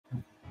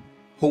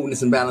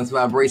Wholeness and balance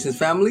vibrations,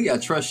 family. I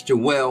trust you're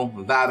well,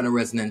 vibing and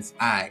resonance.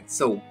 Alright,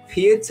 so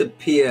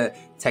peer-to-peer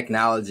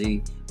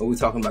technology, but we're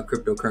talking about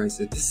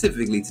cryptocurrency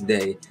specifically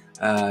today,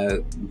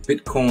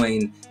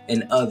 Bitcoin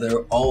and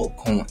other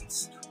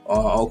altcoins.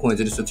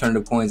 Altcoins are just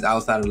alternative coins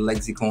outside of the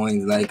legacy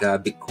coins like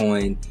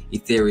Bitcoin,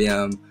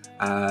 Ethereum,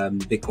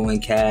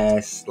 Bitcoin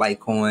Cash,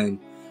 Litecoin,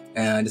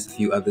 and just a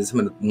few others. Some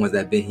of the ones that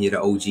have been here, the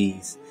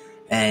OGs.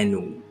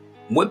 And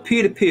what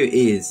peer-to-peer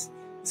is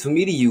for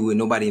me to you and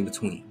nobody in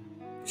between.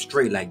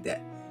 Straight like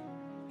that.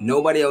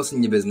 Nobody else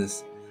in your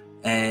business.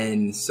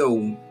 And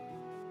so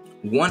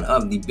one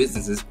of the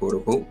businesses, quote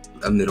unquote,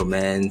 a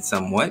middleman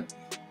somewhat,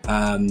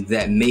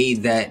 that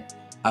made that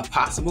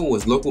possible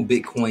was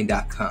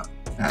localbitcoin.com.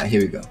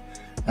 Here we go.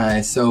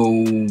 So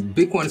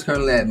Bitcoin is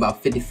currently at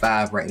about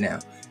 55 right now.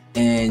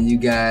 And you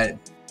got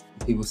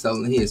people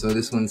selling here. So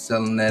this one's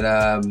selling at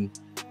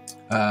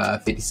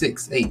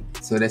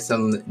 56.8. So they're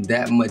selling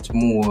that much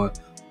more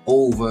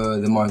over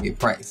the market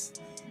price.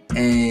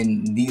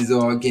 And these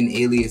are, again,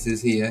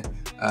 aliases here,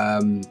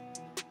 and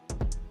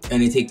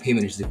they take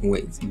payment in different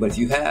ways. But if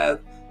you have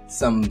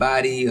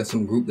somebody or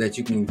some group that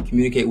you can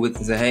communicate with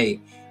and say, hey,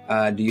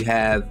 are you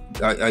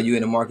in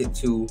the market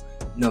to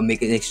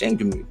make an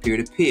exchange with me,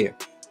 peer-to-peer,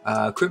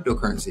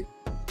 cryptocurrency?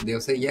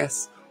 They'll say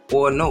yes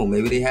or no.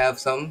 Maybe they have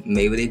some,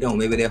 maybe they don't.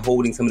 Maybe they're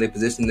holding some of their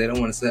positions they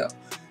don't want to sell,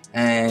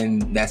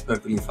 and that's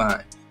perfectly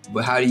fine.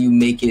 But how do you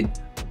make it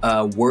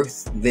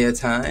worth their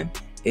time?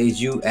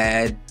 Is you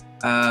add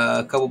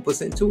a couple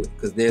percent to it,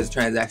 because there's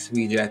transaction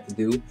fees you have to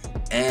do,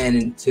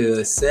 and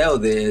to sell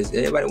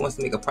everybody wants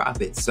to make a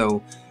profit.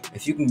 So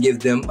if you can give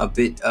them a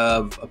bit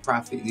of a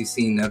profit, you've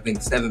seen, I think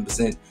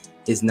 7%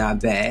 is not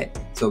bad.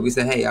 So if we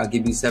say, hey, I'll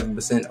give you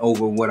 7%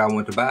 over what I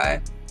want to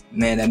buy,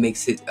 man, that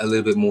makes it a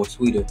little bit more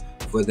sweeter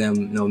for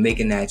them,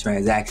 making that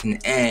transaction.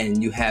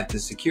 And you have the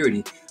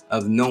security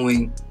of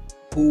knowing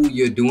who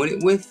you're doing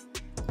it with,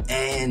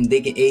 and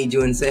they can aid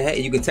you and say, hey,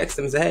 you can text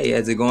them and say, hey,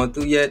 has it gone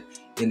through yet?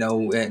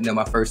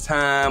 My first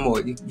time, or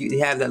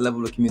you have that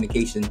level of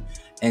communication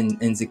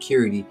and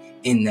security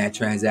in that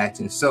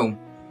transaction. So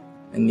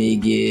let me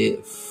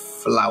get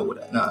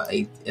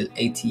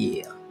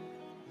ATM. All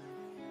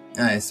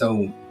right,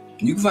 so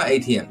you can find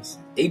ATMs.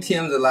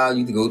 ATMs allow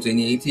you to go to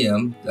any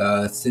ATM,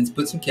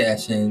 put some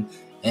cash in,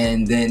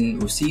 and then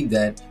receive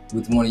that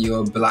with one of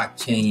your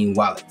blockchain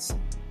wallets.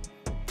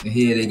 And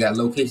here they got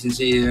locations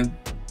here.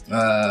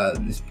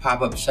 There's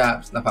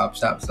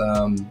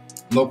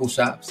local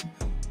shops.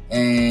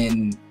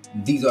 And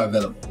these are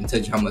available. And tell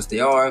you how much they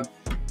are.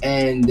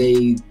 And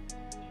the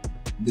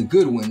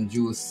good ones,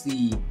 you will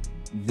see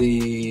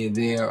their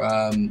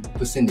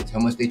percentage, how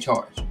much they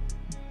charge.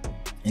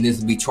 And this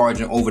will be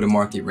charging over the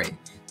market rate.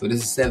 So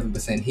this is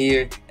 7%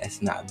 here.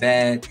 That's not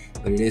bad,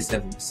 but it is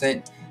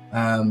 7%.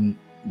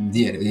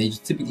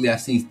 Typically I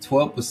see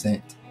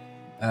 12%,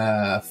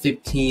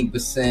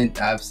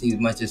 15%. I've seen as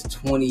much as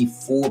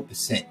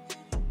 24%.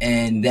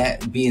 And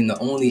that being the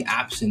only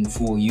option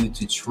for you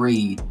to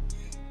trade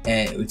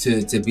and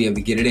to be able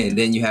to get it in.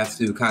 Then you have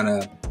to kind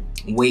of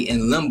wait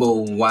in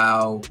limbo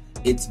while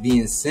it's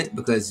being sent,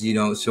 because you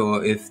don't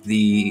sure if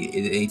the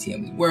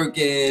ATM is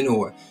working,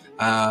 or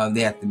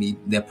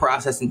their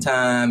processing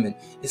time, and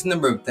it's a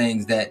number of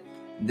things that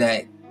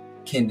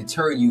can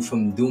deter you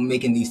from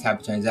making these type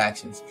of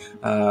transactions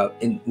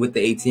with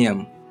the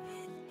ATM.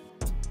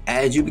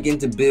 As you begin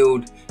to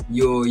build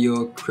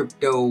your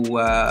crypto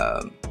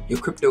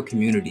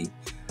community,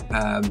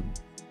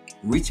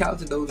 reach out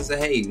to those and say,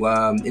 hey,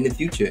 in the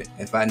future,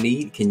 if I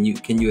need, can you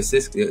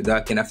assist?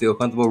 Can I feel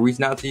comfortable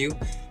reaching out to you?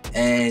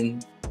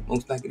 And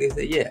most likely they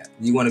say, yeah.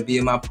 Do you want to be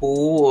in my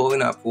pool, or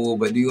not pool,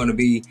 but do you want to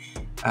be,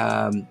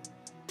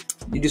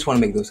 you just want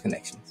to make those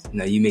connections.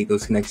 You make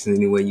those connections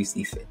any way you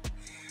see fit.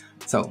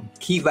 So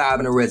keep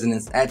vibing the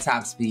resonance at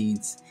top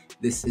speeds.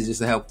 This is just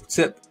a helpful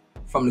tip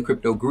from the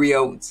crypto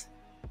griots.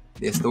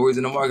 There's stories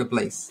in the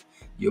marketplace.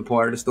 You're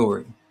part of the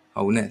story.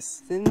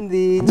 Wholeness. Send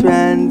the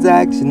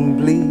transaction,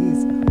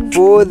 please,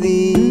 for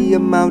the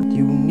amount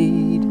you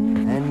need,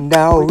 and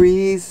I'll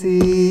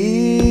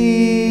receive.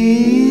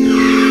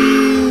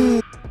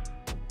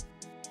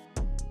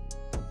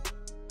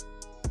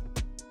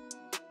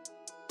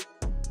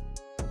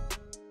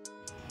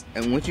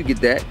 And once you get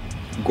that,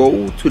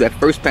 go to that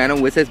first panel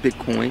where it says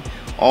Bitcoin,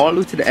 all the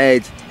way to the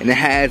edge, and it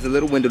has a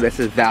little window that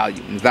says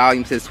volume. And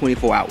volume says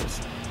 24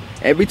 hours.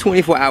 Every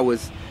 24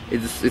 hours,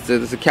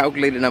 it's a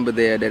calculated number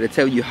there that'll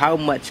tell you how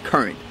much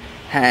current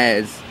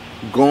has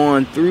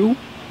gone through,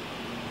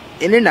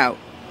 in and out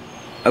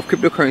of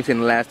cryptocurrency in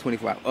the last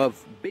 24 hours,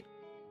 of Bitcoin.